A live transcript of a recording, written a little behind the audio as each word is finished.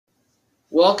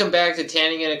Welcome back to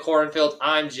Tanning in a Cornfield.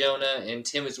 I'm Jonah, and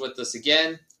Tim is with us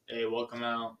again. Hey, welcome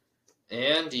out.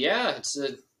 And yeah, it's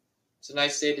a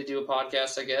nice day to do a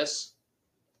podcast, I guess.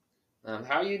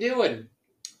 How you doing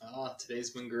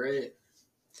Today's been great.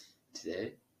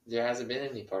 today? There hasn't been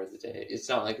any part of the day. It's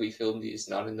not like we filmed these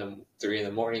not in the 3 in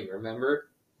the morning. Remember?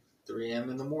 3 a.m.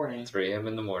 in the morning. 3 a.m.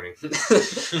 in the morning.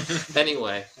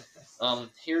 Anyway,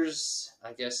 here's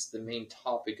I guess the main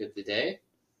topic of the day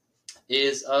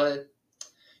is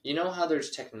you know how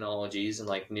there's technologies and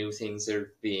like new things that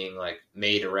are being like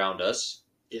made around us?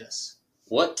 Yes.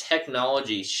 What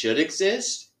technology should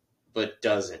exist but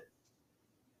doesn't?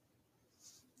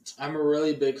 I'm a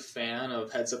really big fan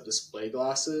of heads-up display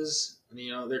glasses.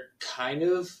 They're kind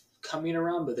of coming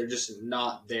around, but they're just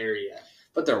not there yet.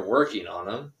 But they're working on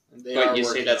them. But you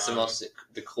say that's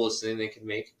the coolest thing they can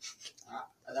make?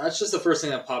 That's just the first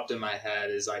thing that popped in my head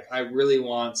is like, I really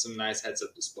want some nice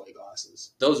heads-up display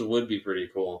glasses. Those would be pretty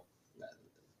cool.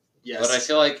 Yes. But I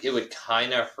feel like it would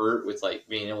kind of hurt with like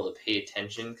being able to pay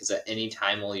attention because at any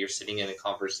time while you're sitting in a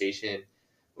conversation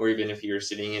or even if you're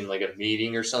sitting in like a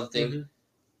meeting or something,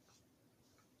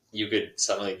 you could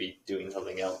suddenly be doing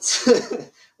something else,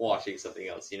 watching something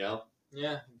else, you know?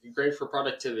 Yeah, great for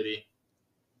productivity.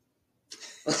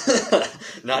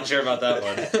 Not sure about that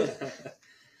one.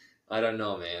 I don't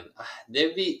know, man.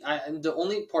 The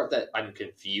only part that I'm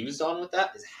confused on with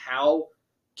that is how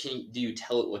do you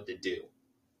tell it what to do?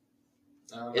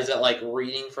 Is it like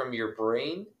reading from your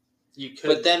brain? You could.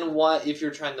 But then what if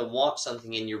you're trying to watch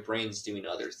something and your brain's doing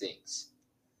other things?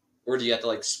 Or do you have to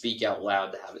like speak out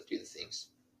loud to have it do the things?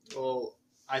 Well,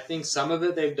 I think some of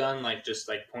it they've done like just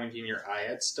like pointing your eye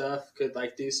at stuff could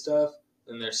like do stuff.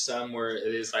 And there's some where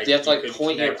it is like do you have to like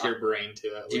point your brain to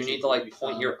it. Do you need to like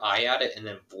point your eye at it and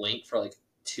then blink for like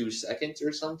 2 seconds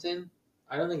or something?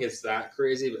 I don't think it's that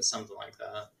crazy, but something like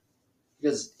that.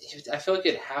 Because I feel like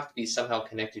it'd have to be somehow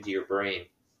connected to your brain.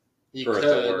 You for could,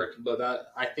 it to work. But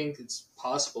I think it's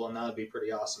possible, and that would be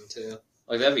pretty awesome too.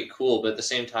 Like that'd be cool, but at the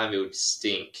same time, it would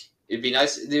stink. It'd be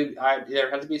nice. There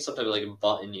had to be some type of like a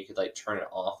button you could like turn it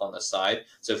off on the side.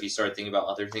 So if you started thinking about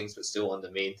other things, but still on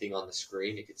the main thing on the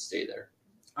screen, it could stay there.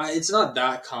 It's not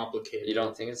that complicated. You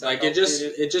don't think it's that like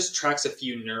complicated? it just tracks a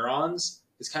few neurons.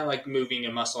 It's kind of like moving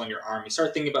a muscle on your arm. You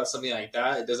start thinking about something like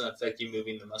that, it doesn't affect you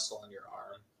moving the muscle on your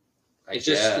arm. It's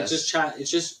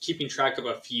just keeping track of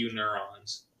a few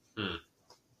neurons. And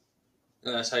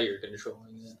that's how you're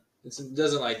controlling it. It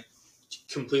doesn't like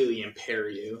completely impair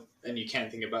you, and you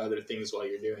can't think about other things while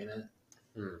you're doing it.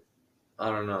 I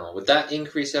don't know. Would that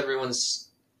increase everyone's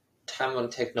time on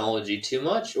technology too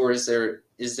much, or is there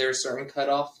a certain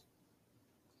cutoff?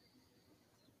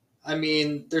 I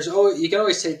mean, you can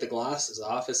always take the glasses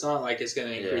off. It's not like it's going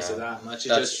to increase it that much.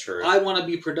 That's true. I want to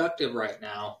be productive right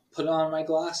now. Put on my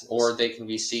glasses. Or they can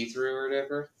be see-through or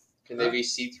whatever. Can they be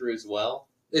see-through as well?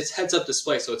 It's heads-up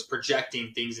display, so it's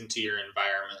projecting things into your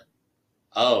environment.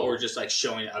 Oh. Or just like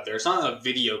showing it out there. It's not a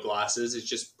video glasses. It's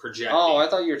just projecting. Oh, I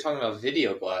thought you were talking about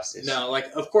video glasses. No,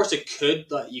 like of course it could.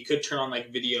 Like, you could turn on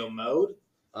like video mode.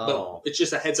 Oh. But it's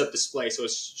just a heads-up display, so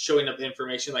it's showing up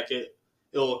information. Like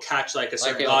it'll catch like a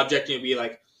certain object, and it'll be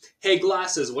like, "Hey,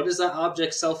 glasses, what does that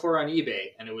object sell for on eBay?"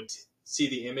 And it would see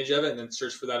the image of it, and then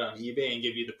search for that on eBay and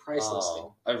give you the price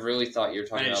listing. I really thought you were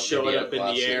talking about show video it up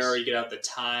glasses. in the air, or you get out the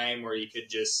time, or you could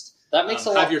just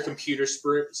have your computer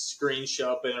screen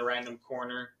show up in a random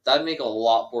corner. That'd make a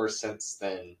lot more sense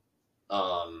than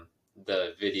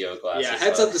the video glasses. Yeah,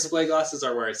 heads-up display glasses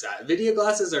are where it's at. Video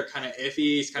glasses are kind of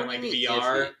iffy. It's kind of like VR.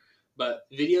 Iffy? But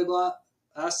video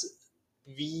glasses...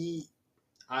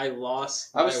 I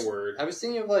lost my word. I was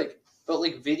thinking of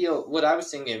what I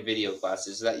was thinking of video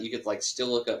glasses is that you could like still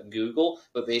look up Google,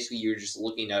 but basically you're just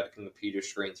looking at a computer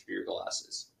screen through your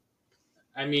glasses.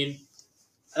 I mean,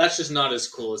 that's just not as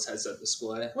cool as heads-up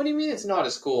display. What do you mean it's not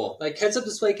as cool? Like, heads-up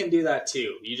display can do that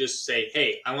too. You just say,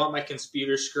 hey, I want my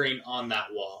computer screen on that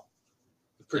wall.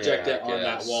 Project it on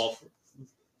that wall.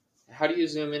 How do you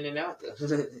zoom in and out,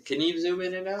 though? Can you zoom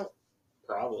in and out?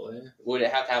 Probably. Would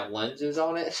it have to have lenses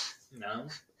on it? No.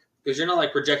 Because you're not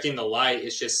like projecting the light,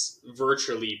 it's just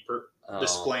virtually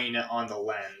displaying it on the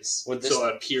lens. So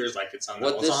it appears like it's on the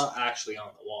wall. It's not actually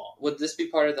on the wall. Would this be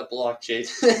part of the blockchain?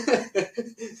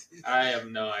 I have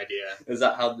no idea. Is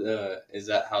that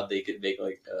how they could make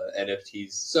like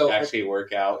NFTs actually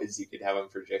work out? Is you could have them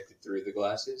projected through the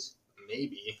glasses?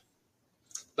 Maybe.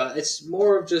 But it's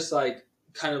more of just like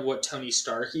kind of what Tony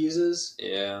Stark uses.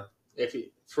 Yeah.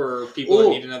 For people that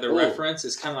need another reference,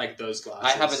 it's kind of like those glasses.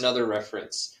 I have another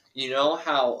reference. You know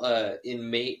how in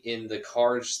the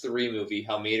Cars 3 movie,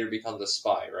 how Mater becomes a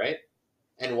spy, right?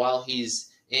 And while he's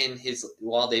in his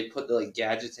while they put the like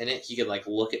gadgets in it, he could like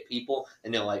look at people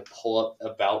and they'll like pull up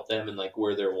about them and like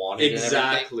where they're wanted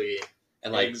exactly,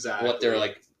 and like what their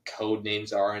like code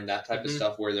names are and that type of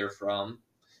stuff, where they're from.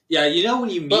 Yeah, you know when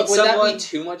you meet but would someone, that be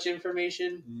too much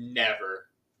information? Never.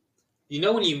 You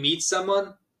know when you meet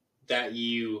someone that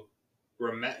you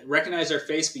recognize their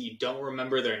face but you don't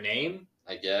remember their name?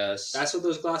 I guess that's what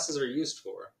those glasses are used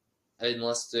for.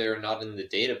 Unless they're not in the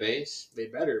database. They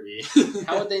better be.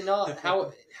 How would they not?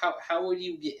 How would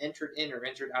you get entered in or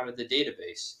entered out of the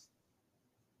database?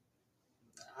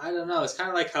 I don't know. It's kind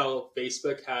of like how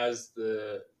Facebook has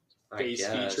the face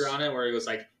feature on it, where it goes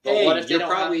like, "Hey, what if you're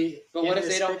probably." But what if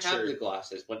they don't have the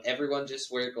glasses? Would everyone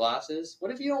just wear glasses? What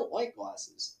if you don't like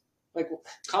glasses? Like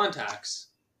contacts.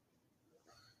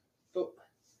 But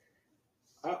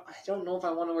I don't know if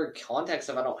I want to wear contacts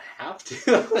if I don't have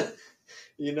to.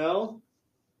 You know?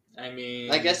 I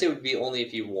mean, I guess it would be only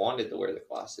if you wanted to wear the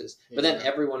glasses. But then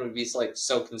everyone would be like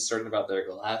so concerned about their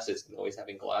glasses and always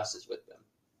having glasses with them.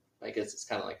 I guess it's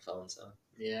kind of like phones, huh?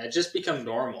 Yeah, it just become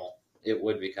normal. It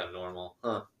would become normal,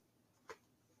 huh?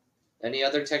 Any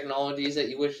other technologies that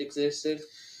you wish existed?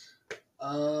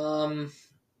 I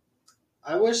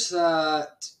wish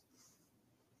that.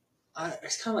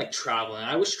 It's kind of like traveling.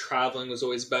 I wish traveling was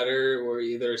always better, or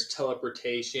either it's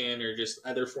teleportation or just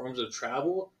other forms of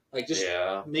travel. Like just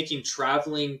making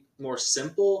traveling more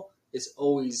simple is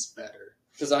always better.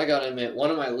 Because I gotta admit,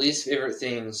 one of my least favorite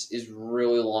things is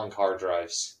really long car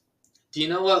drives. Do you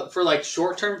know what? For like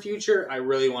short-term future, I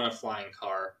really want a flying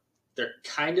car. They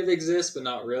kind of exist, but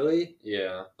not really.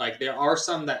 Yeah. Like there are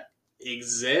some that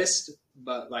exist,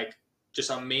 but like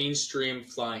just a mainstream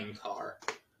flying car.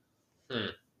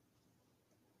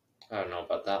 I don't know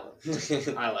about that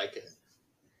one. I like it.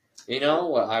 You know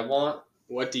what I want?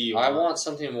 What do you want? I want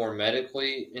something more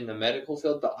medically in the medical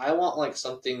field, but I want like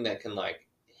something that can like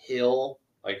heal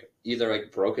like either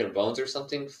like broken bones or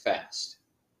something fast.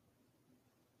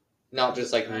 Not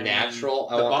just like natural.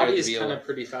 The body is kind of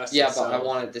pretty fast. Yeah, but I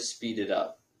want it to speed it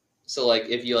up. So like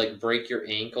if you like break your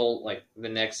ankle, like the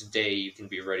next day you can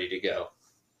be ready to go.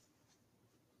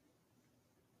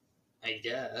 I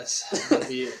guess.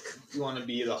 You want to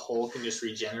be the Hulk and just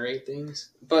regenerate things?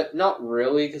 But not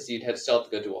really, because you'd still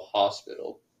have to go to a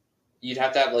hospital. You'd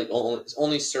have to have, like,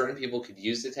 only certain people could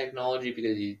use the technology,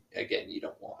 because, you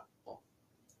don't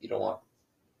want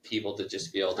people to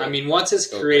just be able to... I mean, once it's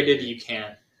created, you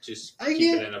can't just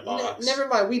keep it in a box. Never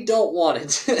mind, we don't want it.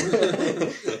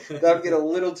 That would get a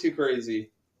little too crazy.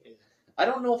 Yeah. I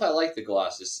don't know if I like the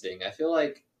glasses thing. I feel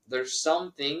like there's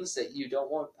some things that you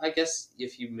don't want. I guess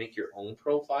if you make your own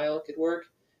profile, it could work.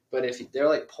 But if they're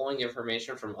like pulling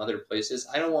information from other places,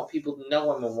 I don't want people to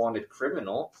know I'm a wanted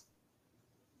criminal.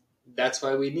 That's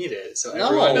why we need it. So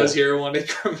everyone knows you're a wanted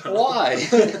criminal. Why?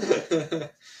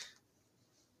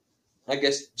 I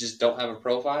guess just don't have a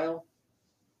profile.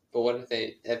 But what if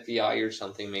the FBI or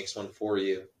something makes one for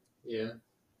you? Yeah.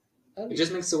 It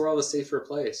just makes the world a safer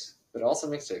place. But it also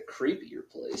makes it a creepier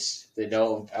place. They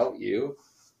know about you.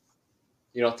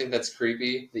 You don't think that's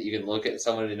creepy that you can look at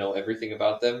someone and know everything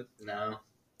about them? No.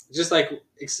 Just like,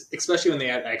 especially when they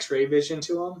add X-ray vision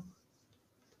to them.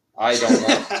 I don't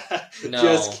want... No.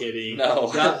 Just kidding.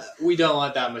 No. We don't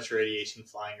want that much radiation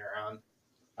flying around.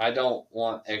 I don't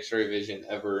want X-ray vision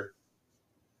ever.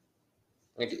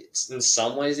 Like, in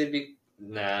some ways it'd be...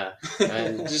 Nah.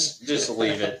 Just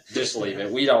leave it. Just leave it.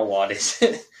 We don't want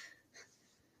it.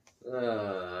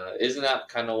 Isn't that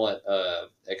kind of what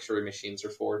X-ray machines are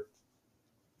for?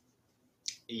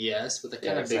 Yes, but they're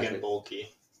kind of big and bulky.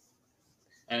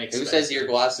 And who says your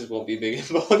glasses won't be big and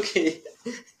bulky?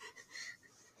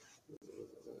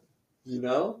 You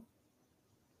know?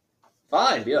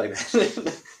 Fine, be like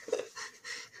that.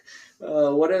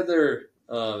 What other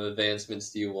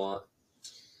advancements do you want?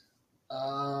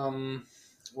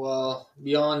 Well,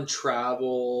 beyond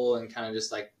travel and kind of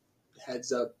just like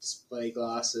heads-up display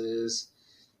glasses,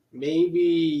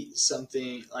 maybe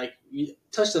something like we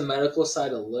touched the medical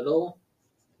side a little.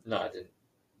 No, I didn't.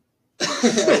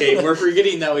 Okay, we're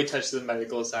forgetting that we touched the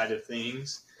medical side of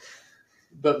things.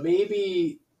 But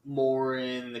maybe more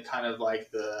in the kind of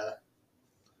like the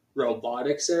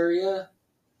robotics area.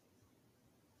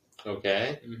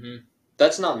 Okay. Mm-hmm.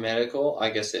 That's not medical. I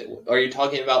guess it... Are you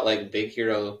talking about like Big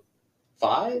Hero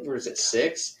 5 or is it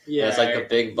 6? Yeah. It's like a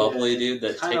big bubbly dude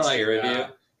that takes care of you.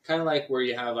 Kind of like where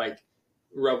you have like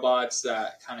robots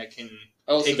that kind of can...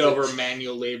 take over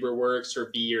manual labor works or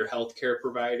be your healthcare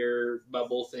provider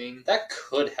bubble thing. That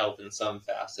could help in some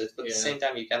facets, but at the same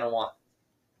time, you kind of want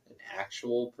an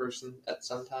actual person at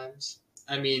sometimes.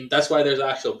 I mean, that's why there's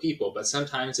actual people, but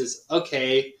sometimes it's,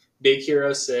 okay, Big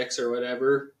Hero 6 or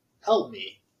whatever, help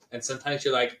me. And sometimes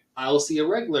you're like, I'll see a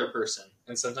regular person.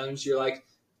 And sometimes you're like,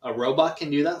 a robot can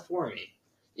do that for me.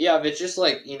 Yeah, but just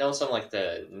like, some like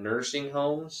the nursing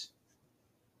homes.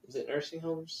 Is it nursing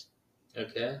homes?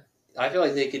 Okay. I feel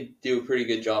like they could do a pretty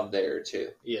good job there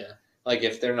too. Yeah. Like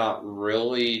if they're not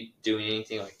really doing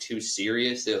anything like too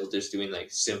serious, they're just doing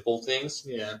like simple things.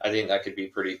 Yeah. I think that could be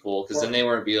pretty cool because then they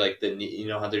wouldn't be like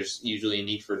how there's usually a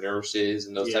need for nurses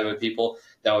and those type of people.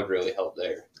 That would really help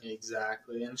there.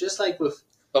 Exactly, and just like with.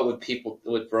 But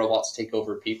would robots take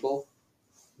over people?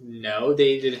 No,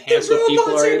 they enhance what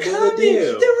people are able to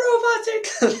do. The robots are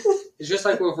coming. It's just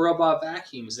like with robot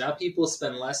vacuums. Now people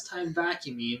spend less time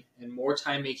vacuuming and more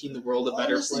time making the world a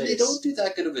better place. They don't do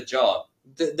that good of a job.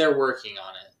 They're working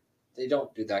on it. They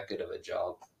don't do that good of a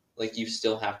job. Like, you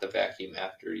still have to vacuum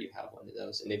after you have one of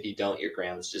those. And if you don't, your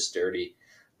ground's just dirty.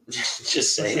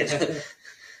 Just saying.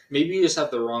 Maybe you just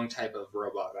have the wrong type of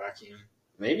robot vacuum.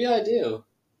 Maybe I do.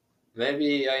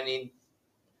 Maybe I need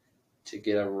to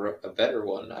get a better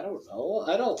one. I don't know.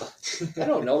 I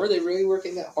don't know. Are they really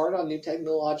working that hard on new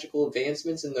technological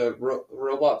advancements in the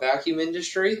robot vacuum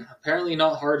industry? Apparently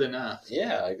not hard enough.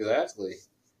 Yeah, exactly.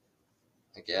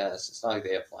 I guess. It's not like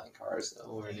they have flying cars,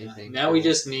 though, or anything. Now we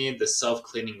just need the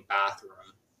self-cleaning bathroom.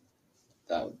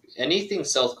 Anything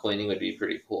self-cleaning would be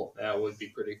pretty cool. That would be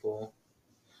pretty cool.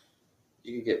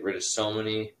 You could get rid of so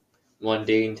many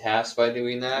mundane tasks by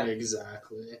doing that.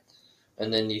 Exactly.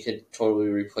 And then you could totally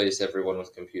replace everyone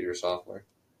with computer software.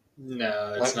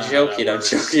 No, it's not. I'm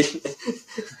joking.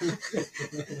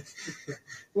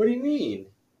 What do you mean?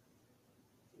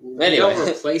 We don't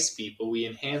replace people. We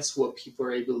enhance what people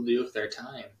are able to do with their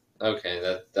time.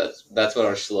 Okay, that's what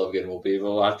our slogan will be.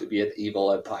 We'll have to be an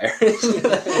evil empire.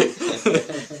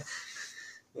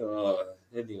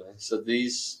 Anyway, so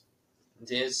these,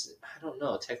 I don't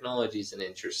know. Technology is an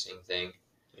interesting thing.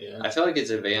 Yeah. I feel like it's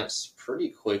advanced pretty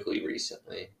quickly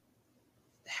recently.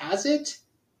 Has it?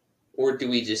 Or do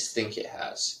we just think it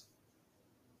has?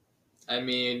 I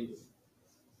mean,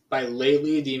 by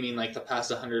lately, do you mean like the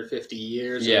past 150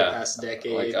 years or the past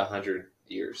decade? Like 100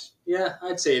 years. Yeah,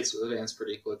 I'd say it's advanced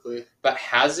pretty quickly. But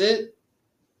has it?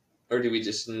 Or do we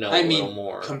just know a little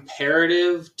more?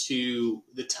 Comparative to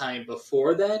the time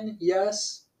before then,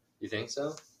 yes. You think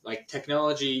so? Like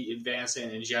technology advancing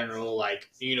in general, like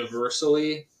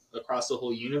universally across the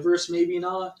whole universe, maybe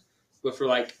not. But for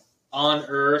like on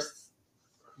Earth,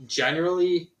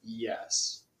 generally,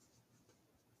 yes.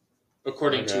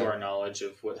 According to our knowledge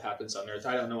of what happens on Earth.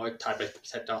 I don't know what type of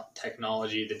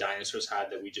technology the dinosaurs had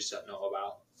that we just don't know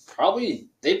about.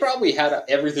 They probably had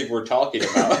everything we're talking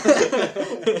about.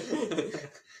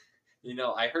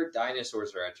 I heard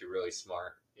dinosaurs are actually really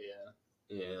smart.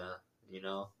 Yeah.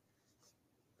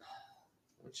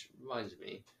 Which reminds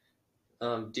me,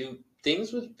 do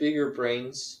things with bigger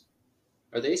brains,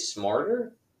 are they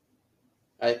smarter?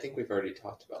 I think we've already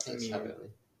talked about this, haven't we?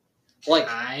 Like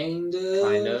kind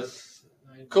of.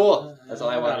 Cool. That's all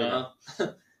I want to know.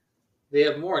 They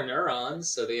have more neurons,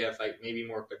 so they have like maybe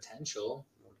more potential.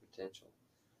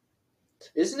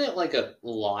 Isn't it like a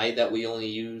lie that we only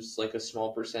use like a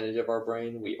small percentage of our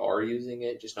brain? We are using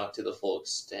it, just not to the full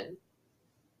extent.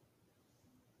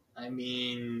 I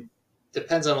mean,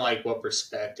 depends on like what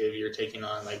perspective you're taking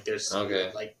on. Like there's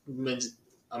like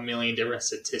a million different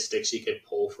statistics you could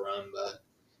pull from, but.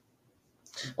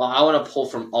 Well, I want to pull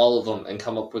from all of them and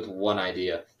come up with one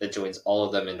idea that joins all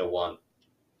of them into one.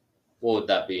 What would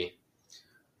that be?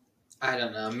 I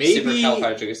don't know. Maybe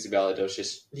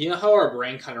supercalifragilisticexpialidocious. You know how our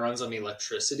brain kind of runs on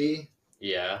electricity?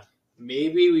 Yeah.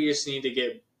 Maybe we just need to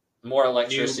get more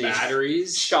electricity. New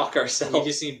batteries. Shock ourselves. We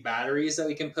just need batteries that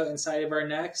we can put inside of our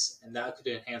necks, and that could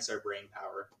enhance our brain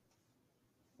power.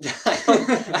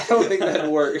 I don't think that'd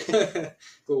work.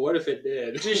 But what if it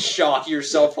did? Just shock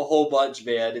yourself a whole bunch,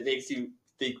 man. It makes you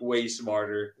think way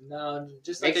smarter. No,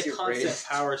 just like a constant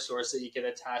power source that you can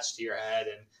attach to your head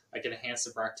and like enhance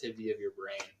the productivity of your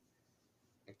brain.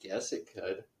 I guess it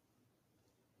could.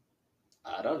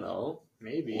 I don't know.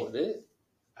 Maybe. Would it?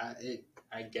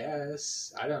 I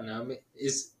guess. I don't know.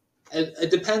 It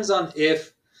depends on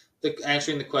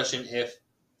answering the question if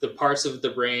the parts of the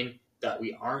brain that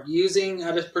we aren't using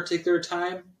at a particular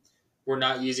time, we're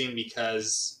not using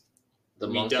because the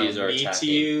we monkeys don't need to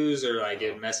use or like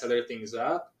it mess other things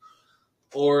up,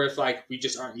 or if like we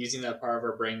just aren't using that part of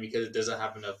our brain because it doesn't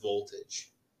have enough voltage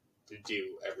to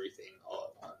do everything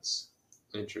all at once.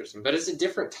 Interesting, but it's a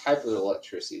different type of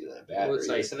electricity than a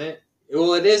battery, isn't it?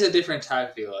 Well, it is a different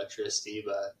type of electricity,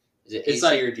 but is it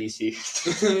AC or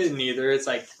DC? Neither. It's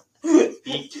like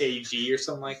EKG or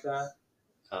something like that.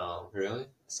 Oh, really?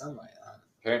 Something like that.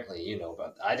 Apparently, you know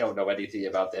about that. I don't know anything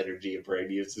about the energy a brain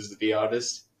uses, to be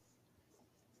honest.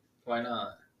 Why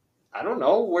not? I don't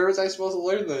know. Where was I supposed to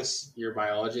learn this? Your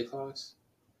biology class?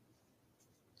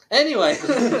 Anyway.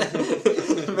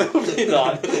 Moving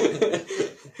on.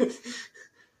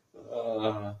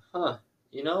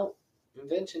 You know,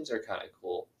 inventions are kind of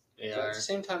cool. Yeah. But at the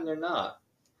same time, they're not.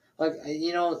 Like,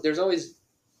 you know, there's always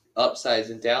upsides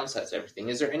and downsides to everything.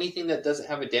 Is there anything that doesn't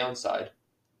have a downside?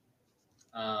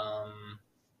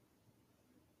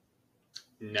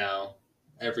 No.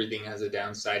 Everything has a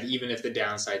downside, even if the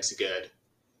downside's good.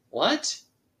 What?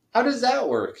 How does that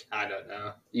work? I don't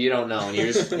know. You don't know, and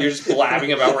you're just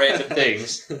blabbing about random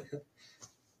things.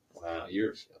 Wow,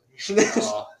 you're.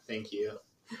 Oh, thank you.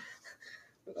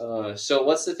 So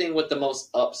what's the thing with the most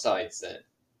upsides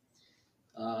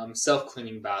then?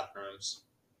 Self-cleaning bathrooms.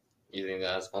 You think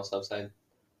that's the most upside?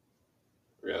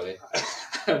 Really? I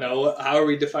don't know. How are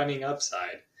we defining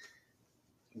upside?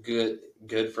 Good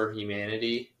for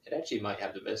humanity. It actually might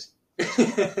have the best.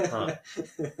 Huh.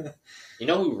 You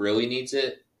know who really needs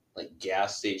it? Like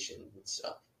gas stations and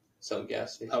stuff. Some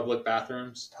gas stations. Public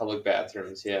bathrooms. Public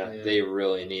bathrooms, yeah. They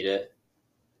really need it.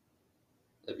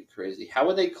 That'd be crazy. How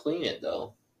would they clean it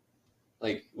though?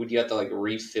 Like, would you have to like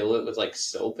refill it with like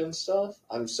soap and stuff?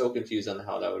 I'm so confused on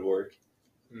how that would work.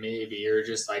 Maybe, or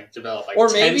just like develop like or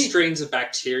 10 maybe, strains of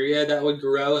bacteria that would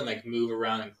grow and like move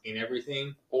around and clean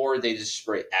everything. Or they just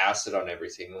spray acid on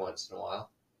everything once in a while.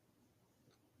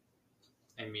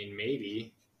 I mean,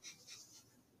 maybe.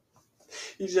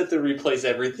 You just have to replace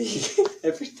everything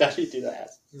every time you do that.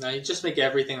 No, you just make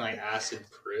everything like acid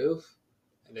proof,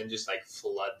 and then just like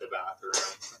flood the bathroom,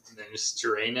 and then just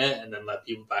drain it, and then let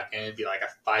people back in. It'd be like a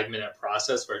 5-minute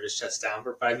process where it just shuts down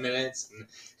for 5 minutes,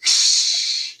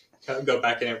 and go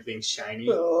back and everything's shiny.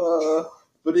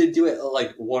 But they'd do it at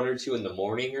like 1 or 2 in the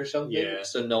morning or something. Yeah.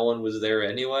 So no one was there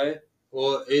anyway.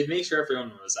 Well, it'd make sure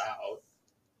everyone was out.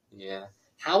 Yeah.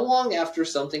 How long after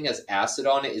something has acid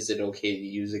on it is it okay to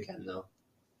use again though?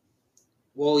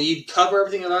 Well, you'd cover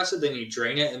everything with acid, then you'd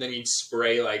drain it, and then you'd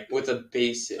spray like with a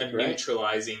basic, right?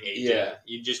 Neutralizing agent. Yeah.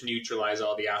 You'd just neutralize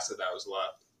all the acid that was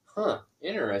left. Huh.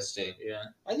 Interesting. Yeah.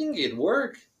 I think it'd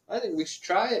work. I think we should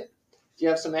try it. Do you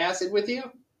have some acid with you?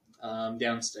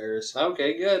 Downstairs.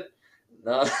 Okay, good.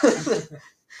 No.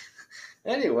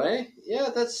 Anyway, yeah,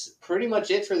 that's pretty much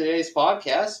it for today's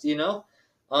podcast, you know.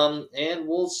 And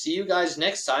we'll see you guys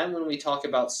next time when we talk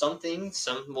about something,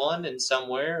 someone, and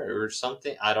somewhere, or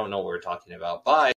something. I don't know what we're talking about. Bye.